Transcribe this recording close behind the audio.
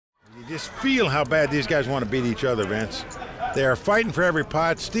Just feel how bad these guys want to beat each other, Vince. They are fighting for every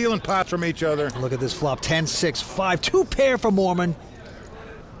pot, stealing pots from each other. Look at this flop, 10, 6, 5, 2 pair for Moorman.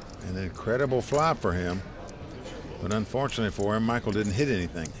 An incredible flop for him. But unfortunately for him, Michael didn't hit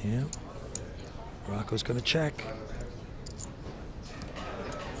anything. Yeah. Rocco's going to check.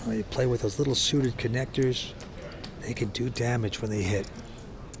 Well, you play with those little suited connectors. They can do damage when they hit.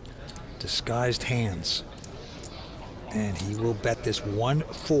 Disguised hands. And he will bet this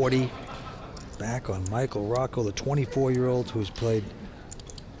 140 back on Michael Rocco, the 24-year-old who's played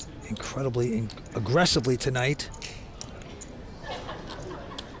incredibly aggressively tonight.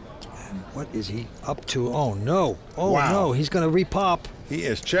 And what is he up to? Oh, no. Oh, wow. No. He's going to repop. He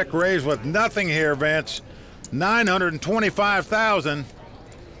is check raised with nothing here, Vince. 925,000.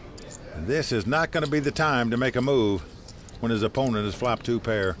 This is not going to be the time to make a move when his opponent has flopped 2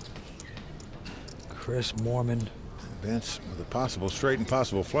 pair. Chris Moorman. Vince, with a possible straight and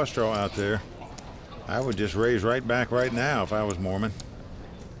possible flush draw out there, I would just raise right back right now if I was Moorman.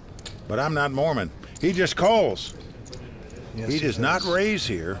 But I'm not Moorman. He just calls. Yes, he does not raise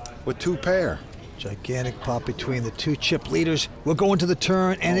here with 2 pair. Gigantic pop between the 2 chip leaders. We'll go into the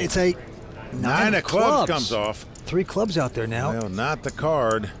turn, and it's a 9 of clubs comes off. 3 clubs out there now. Well, not the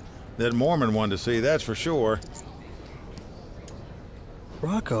card that Moorman wanted to see, that's for sure.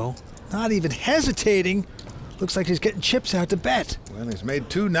 Rocco, not even hesitating. Looks like he's getting chips out to bet. Well, he's made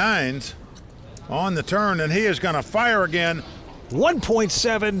 2 9s on the turn, and he is going to fire again.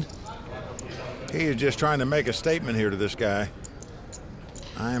 1.7. He is just trying to make a statement here to this guy.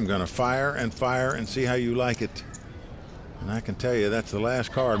 I am going to fire and see how you like it. And I can tell you that's the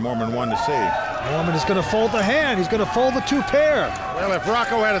last card Moorman wanted to see. Moorman is going to fold the hand. He's going to fold the 2 pair. Well, if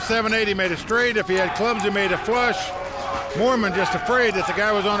Rocco had a 7-8, he made a straight. If he had clubs, he made a flush. Moorman just afraid that the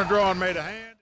guy was on a draw and made a hand.